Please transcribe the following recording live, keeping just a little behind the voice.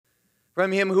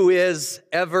From him who is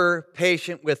ever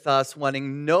patient with us,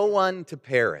 wanting no one to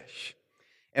perish,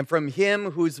 and from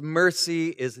him whose mercy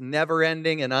is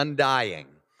never-ending and undying,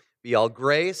 be all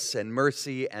grace and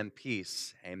mercy and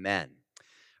peace. Amen.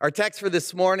 Our text for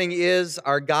this morning is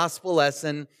our gospel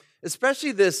lesson,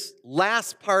 especially this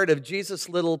last part of Jesus'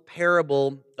 little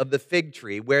parable of the fig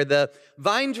tree, where the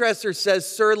vine dresser says,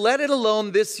 "Sir, let it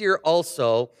alone this year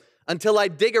also, until I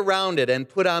dig around it and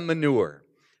put on manure.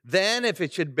 Then, if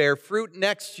it should bear fruit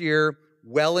next year,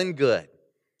 well and good.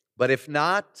 But if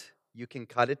not, you can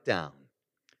cut it down."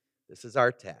 This is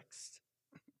our text.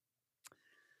 I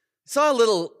saw a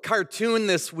little cartoon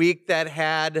this week that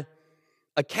had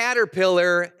a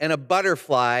caterpillar and a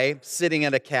butterfly sitting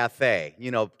at a cafe. You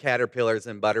know, caterpillars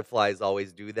and butterflies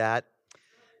always do that.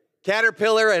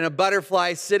 Caterpillar and a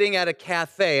butterfly sitting at a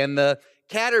cafe, and the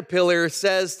caterpillar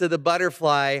says to the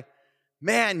butterfly,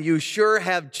 "Man, you sure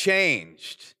have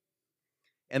changed."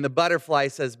 And the butterfly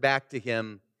says back to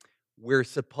him, "We're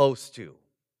supposed to."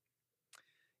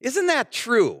 Isn't that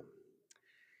true?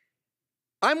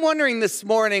 I'm wondering this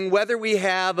morning whether we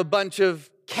have a bunch of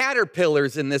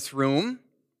caterpillars in this room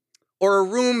or a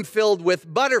room filled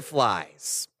with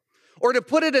butterflies. Or to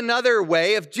put it another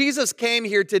way, if Jesus came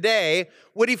here today,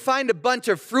 would he find a bunch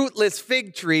of fruitless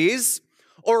fig trees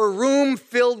or a room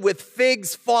filled with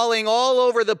figs falling all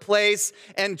over the place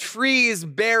and trees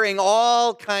bearing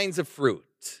all kinds of fruit?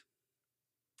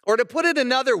 Or to put it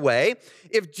another way,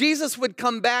 if Jesus would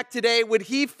come back today, would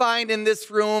he find in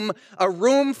this room a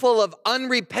room full of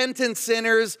unrepentant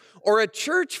sinners or a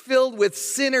church filled with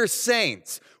sinner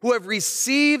saints who have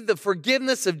received the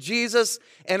forgiveness of Jesus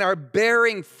and are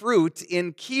bearing fruit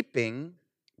in keeping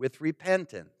with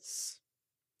repentance?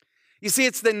 You see,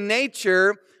 it's the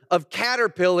nature of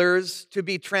caterpillars to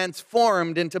be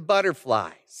transformed into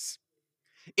butterflies.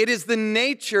 It is the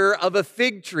nature of a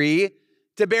fig tree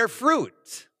to bear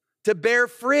fruit, to bear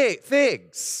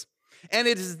figs. And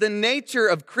it is the nature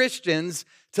of Christians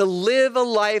to live a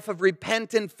life of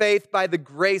repentant faith by the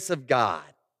grace of God.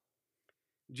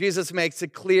 Jesus makes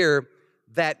it clear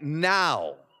that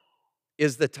now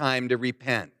is the time to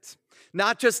repent.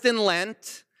 Not just in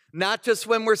Lent, not just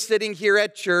when we're sitting here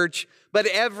at church, but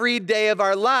every day of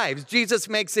our lives. Jesus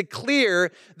makes it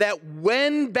clear that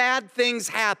when bad things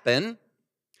happen,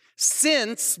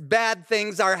 since bad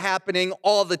things are happening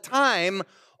all the time,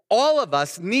 all of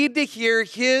us need to hear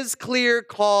his clear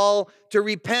call to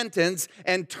repentance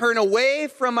and turn away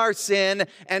from our sin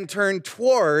and turn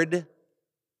toward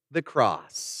the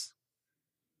cross.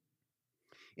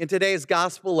 In today's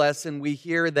gospel lesson, we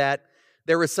hear that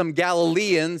there were some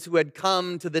Galileans who had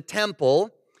come to the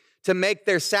temple to make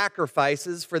their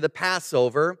sacrifices for the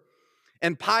Passover,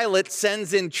 and Pilate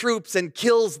sends in troops and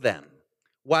kills them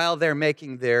while they're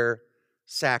making their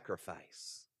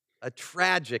sacrifice. A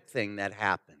tragic thing that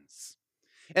happens.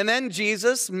 And then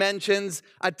Jesus mentions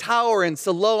a tower in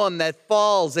Siloam that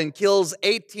falls and kills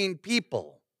 18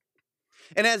 people.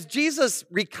 And as Jesus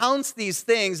recounts these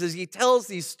things, as he tells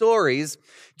these stories,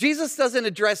 Jesus doesn't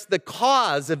address the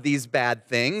cause of these bad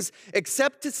things,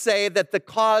 except to say that the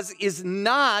cause is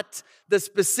not the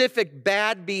specific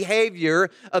bad behavior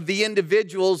of the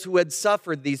individuals who had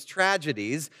suffered these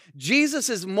tragedies. Jesus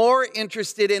is more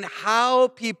interested in how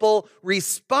people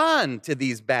respond to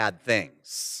these bad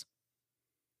things.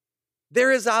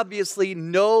 There is obviously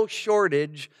no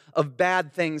shortage of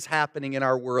bad things happening in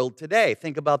our world today.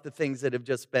 Think about the things that have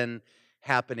just been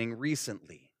happening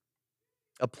recently.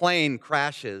 A plane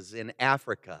crashes in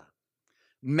Africa,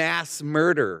 mass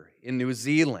murder in New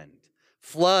Zealand,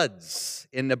 floods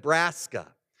in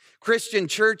Nebraska. Christian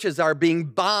churches are being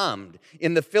bombed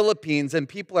in the Philippines, and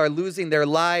people are losing their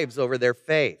lives over their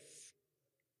faith.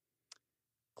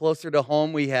 Closer to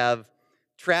home, we have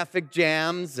traffic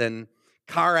jams and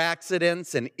car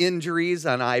accidents and injuries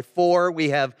on I-4.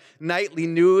 We have nightly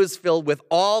news filled with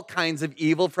all kinds of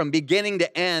evil from beginning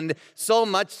to end, so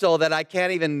much so that I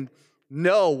can't even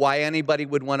know why anybody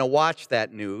would want to watch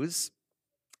that news.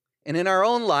 And in our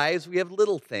own lives, we have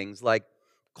little things like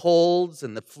colds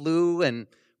and the flu and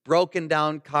broken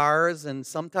down cars, and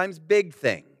sometimes big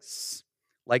things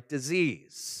like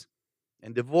disease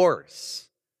and divorce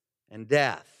and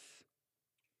death.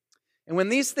 And when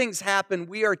these things happen,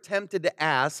 we are tempted to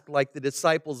ask, like the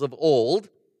disciples of old,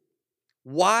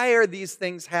 why are these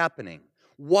things happening?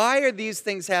 Why are these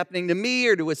things happening to me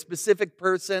or to a specific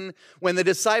person? When the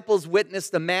disciples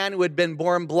witnessed a man who had been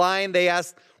born blind, they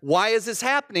asked, why is this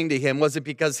happening to him? Was it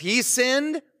because he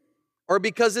sinned or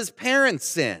because his parents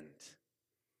sinned?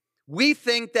 We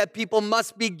think that people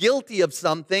must be guilty of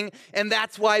something, and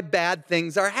that's why bad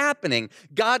things are happening.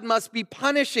 God must be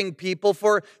punishing people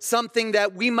for something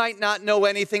that we might not know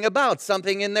anything about,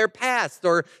 something in their past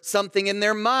or something in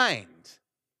their mind.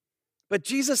 But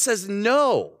Jesus says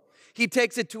no. He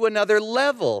takes it to another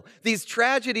level. These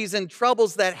tragedies and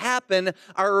troubles that happen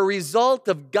are a result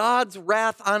of God's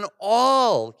wrath on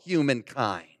all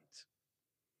humankind.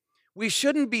 We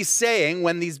shouldn't be saying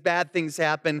when these bad things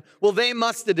happen, well, they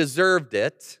must have deserved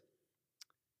it.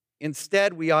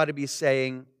 Instead, we ought to be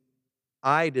saying,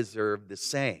 I deserve the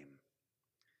same.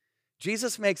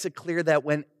 Jesus makes it clear that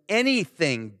when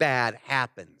anything bad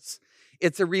happens,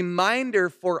 it's a reminder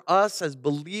for us as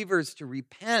believers to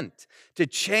repent, to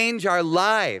change our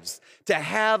lives, to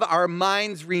have our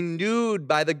minds renewed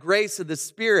by the grace of the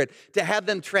Spirit, to have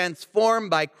them transformed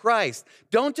by Christ.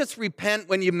 Don't just repent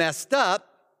when you messed up.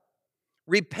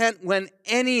 Repent when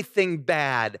anything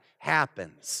bad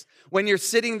happens. When you're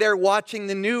sitting there watching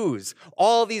the news,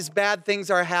 all these bad things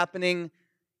are happening.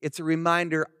 It's a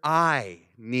reminder, I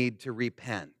need to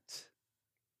repent.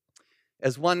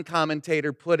 As one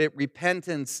commentator put it,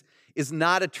 repentance is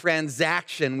not a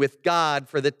transaction with God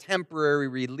for the temporary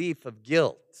relief of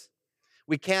guilt.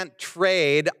 We can't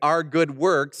trade our good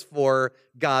works for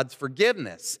God's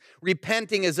forgiveness.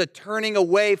 Repenting is a turning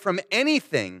away from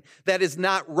anything that is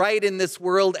not right in this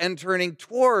world and turning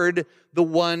toward the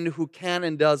one who can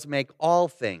and does make all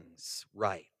things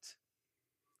right.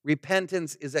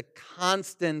 Repentance is a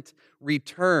constant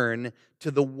return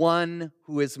to the one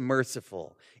who is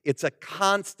merciful. It's a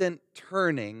constant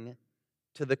turning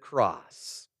to the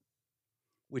cross,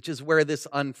 which is where this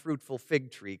unfruitful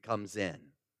fig tree comes in.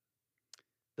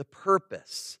 The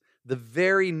purpose, the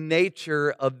very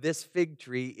nature of this fig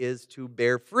tree is to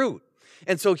bear fruit.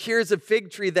 And so here's a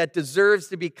fig tree that deserves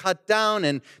to be cut down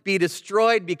and be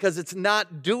destroyed because it's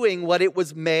not doing what it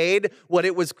was made, what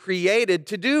it was created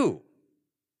to do.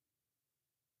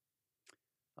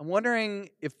 I'm wondering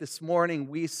if this morning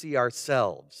we see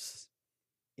ourselves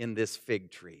in this fig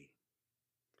tree.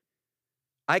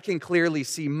 I can clearly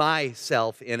see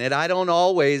myself in it. I don't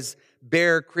always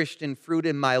bear Christian fruit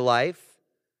in my life.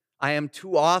 I am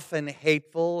too often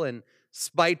hateful and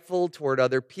spiteful toward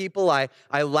other people. I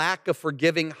lack a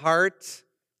forgiving heart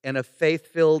and a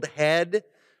faith-filled head.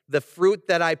 The fruit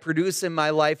that I produce in my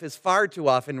life is far too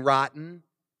often rotten,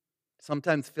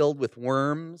 sometimes filled with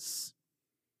worms.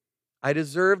 I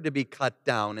deserve to be cut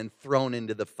down and thrown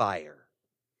into the fire.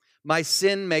 My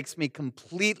sin makes me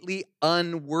completely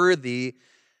unworthy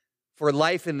for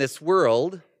life in this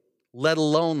world, let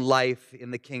alone life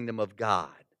in the kingdom of God.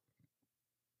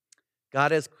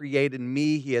 God has created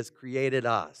me, He has created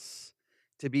us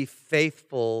to be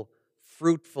faithful,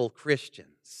 fruitful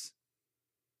Christians.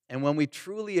 And when we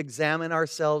truly examine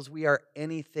ourselves, we are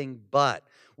anything but.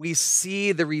 We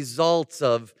see the results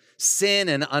of sin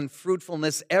and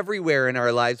unfruitfulness everywhere in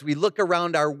our lives. We look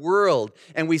around our world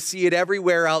and we see it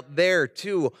everywhere out there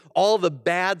too. All the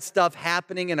bad stuff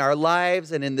happening in our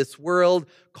lives and in this world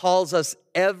calls us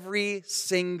every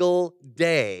single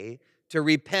day to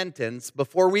repentance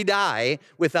before we die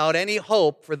without any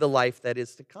hope for the life that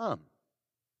is to come.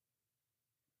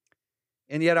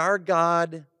 And yet our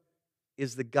God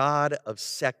is the God of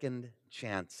second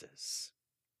chances.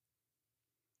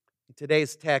 In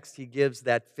today's text, He gives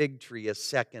that fig tree a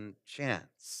second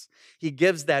chance. He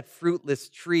gives that fruitless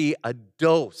tree a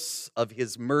dose of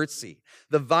His mercy.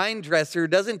 The vine dresser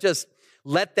doesn't just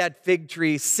let that fig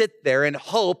tree sit there and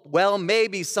hope, well,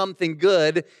 maybe something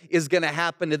good is going to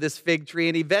happen to this fig tree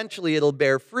and eventually it'll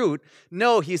bear fruit.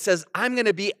 No, He says, I'm going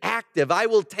to be active. I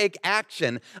will take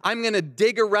action. I'm going to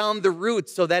dig around the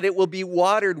roots so that it will be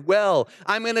watered well.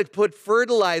 I'm going to put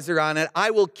fertilizer on it.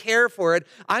 I will care for it.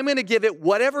 I'm going to give it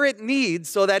whatever it needs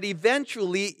so that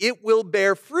eventually it will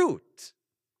bear fruit.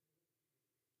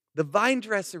 The vine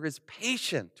dresser is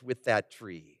patient with that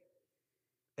tree,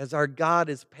 as our God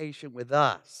is patient with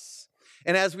us.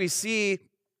 And as we see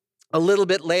a little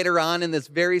bit later on in this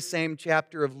very same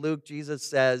chapter of Luke, Jesus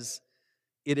says,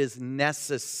 it is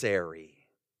necessary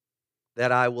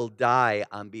that I will die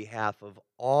on behalf of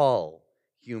all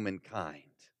humankind.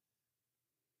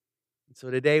 And so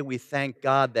today we thank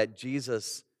God that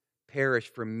Jesus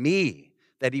perished for me,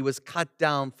 that He was cut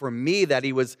down for me, that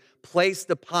He was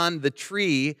placed upon the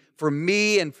tree for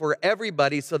me and for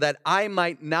everybody so that I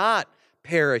might not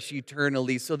perish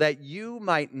eternally, so that you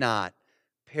might not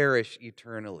perish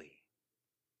eternally.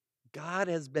 God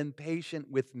has been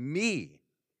patient with me.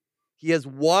 He has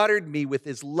watered me with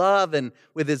his love and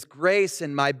with his grace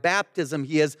in my baptism.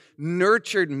 He has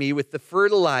nurtured me with the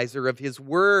fertilizer of his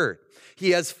word.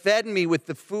 He has fed me with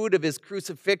the food of his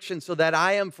crucifixion so that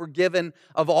I am forgiven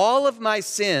of all of my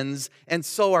sins, and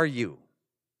so are you.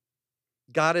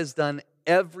 God has done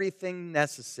everything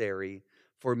necessary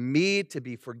for me to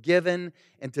be forgiven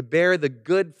and to bear the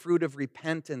good fruit of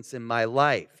repentance in my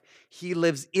life. He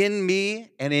lives in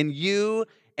me and in you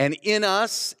and in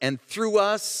us and through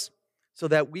us, so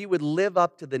that we would live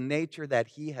up to the nature that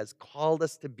he has called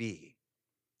us to be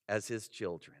as his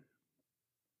children.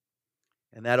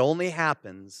 And that only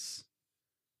happens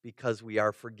because we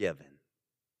are forgiven.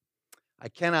 I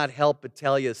cannot help but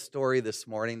tell you a story this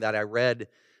morning that I read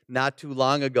not too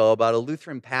long ago about a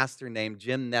Lutheran pastor named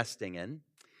Jim Nestingen.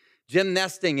 Jim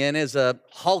Nestingen is a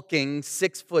hulking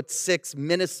 6'6"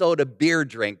 Minnesota beer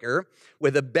drinker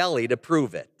with a belly to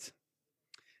prove it.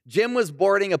 Jim was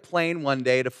boarding a plane one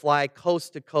day to fly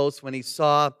coast to coast when he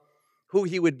saw who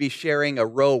he would be sharing a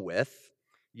row with.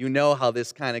 You know how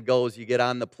this kind of goes. You get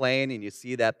on the plane and you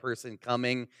see that person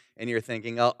coming and you're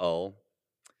thinking, uh-oh.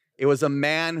 It was a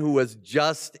man who was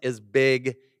just as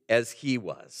big as he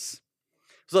was.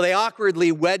 So they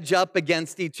awkwardly wedge up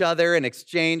against each other and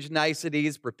exchange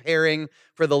niceties, preparing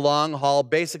for the long haul,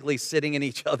 basically sitting in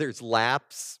each other's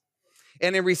laps.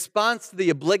 And in response to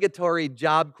the obligatory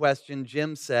job question,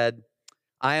 Jim said,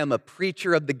 "I am a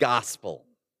preacher of the gospel."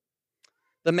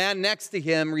 The man next to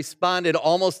him responded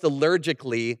almost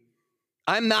allergically,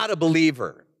 "I'm not a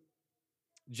believer."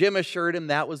 Jim assured him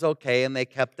that was okay, and they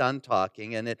kept on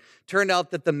talking. And it turned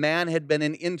out that the man had been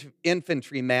an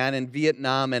infantryman in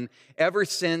Vietnam, and ever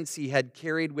since he had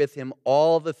carried with him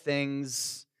all the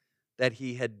things that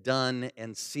he had done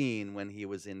and seen when he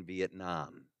was in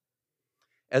Vietnam.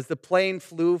 As the plane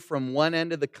flew from one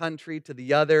end of the country to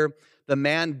the other, the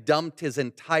man dumped his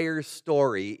entire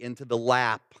story into the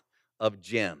lap of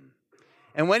Jim.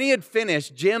 And when he had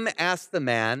finished, Jim asked the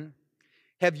man,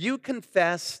 "Have you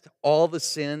confessed all the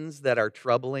sins that are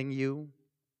troubling you?"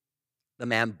 The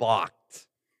man balked.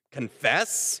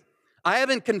 "Confess? I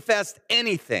haven't confessed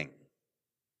anything."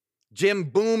 Jim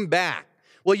boomed back,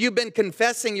 "Well, you've been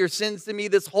confessing your sins to me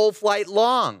this whole flight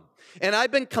long. And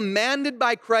I've been commanded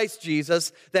by Christ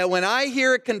Jesus that when I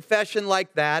hear a confession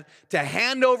like that, to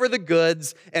hand over the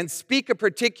goods and speak a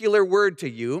particular word to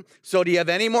you. So do you have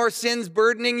any more sins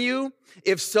burdening you?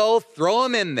 If so, throw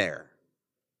them in there."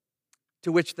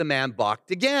 To which the man balked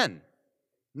again.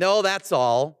 "No, that's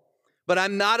all. But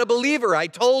I'm not a believer, I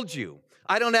told you.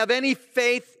 I don't have any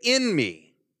faith in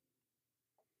me."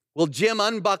 Well, Jim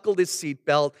unbuckled his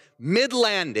seatbelt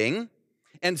mid-landing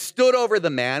and stood over the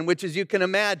man, which, as you can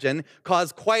imagine,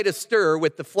 caused quite a stir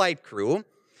with the flight crew.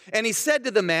 And he said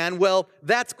to the man, "Well,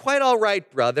 that's quite all right,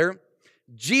 brother.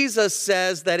 Jesus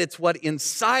says that it's what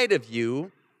inside of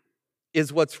you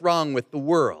is what's wrong with the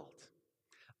world.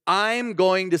 I'm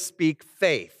going to speak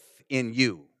faith in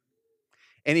you."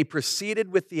 And he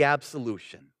proceeded with the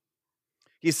absolution.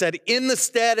 He said, "In the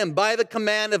stead and by the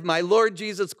command of my Lord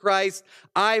Jesus Christ,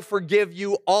 I forgive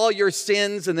you all your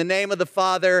sins in the name of the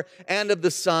Father and of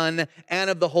the Son and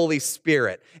of the Holy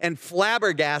Spirit." And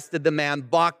flabbergasted, the man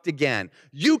balked again.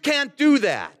 "You can't do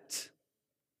that."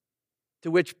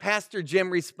 To which Pastor Jim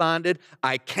responded,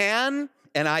 "I can,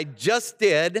 and I just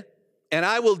did, and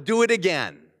I will do it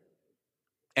again."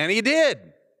 And he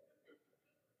did.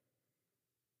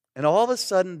 And all of a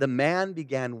sudden, the man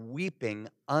began weeping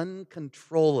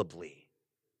uncontrollably.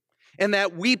 And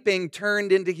that weeping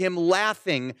turned into him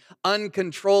laughing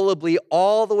uncontrollably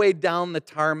all the way down the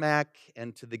tarmac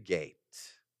and to the gate.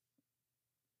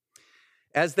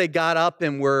 As they got up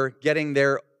and were getting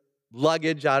their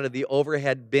luggage out of the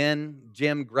overhead bin,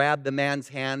 Jim grabbed the man's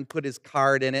hand, put his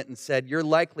card in it, and said, "You're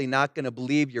likely not going to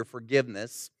believe your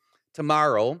forgiveness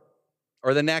tomorrow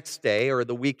or the next day or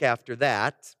the week after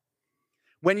that.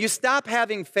 When you stop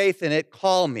having faith in it,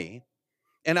 call me,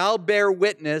 and I'll bear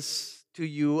witness to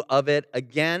you of it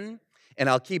again, and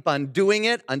I'll keep on doing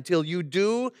it until you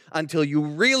do, until you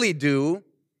really do,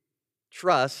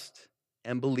 trust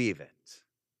and believe it."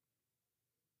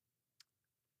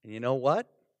 And you know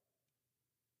what?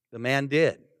 The man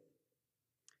did.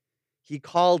 He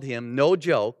called him, no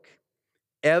joke,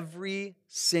 every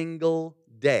single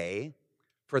day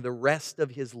for the rest of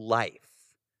his life,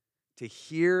 to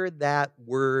hear that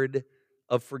word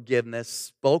of forgiveness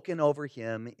spoken over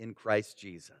him in Christ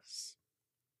Jesus.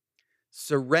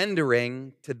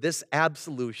 Surrendering to this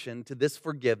absolution, to this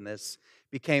forgiveness,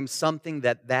 became something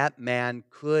that that man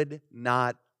could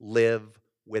not live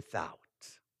without.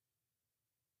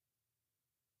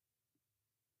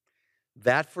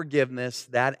 That forgiveness,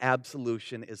 that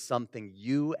absolution is something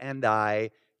you and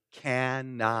I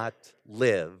cannot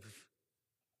live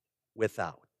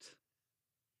without.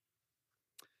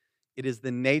 It is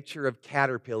the nature of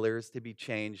caterpillars to be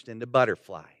changed into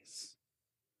butterflies.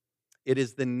 It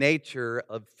is the nature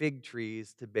of fig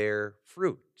trees to bear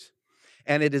fruit.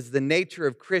 And it is the nature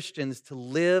of Christians to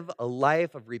live a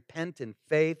life of repentant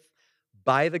faith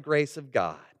by the grace of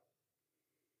God.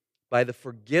 By the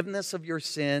forgiveness of your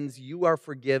sins, you are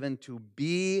forgiven to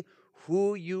be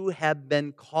who you have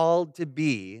been called to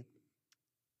be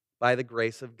by the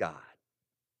grace of God.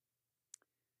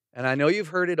 And I know you've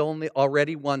heard it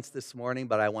already once this morning,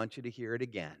 but I want you to hear it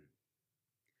again.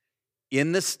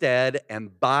 In the stead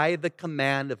and by the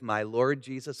command of my Lord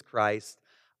Jesus Christ,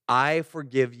 I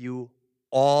forgive you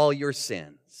all your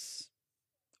sins,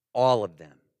 all of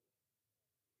them.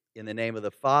 In the name of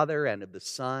the Father and of the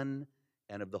Son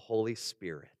and of the Holy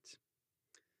Spirit.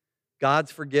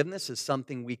 God's forgiveness is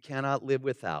something we cannot live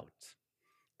without.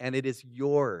 And it is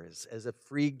yours as a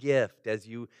free gift as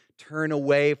you turn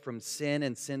away from sin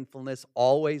and sinfulness,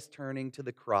 always turning to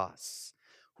the cross,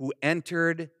 who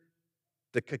entered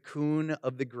the cocoon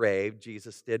of the grave,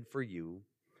 Jesus did for you,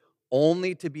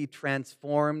 only to be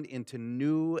transformed into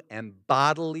new and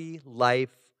bodily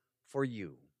life for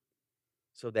you,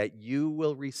 so that you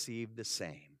will receive the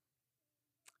same.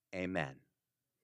 Amen.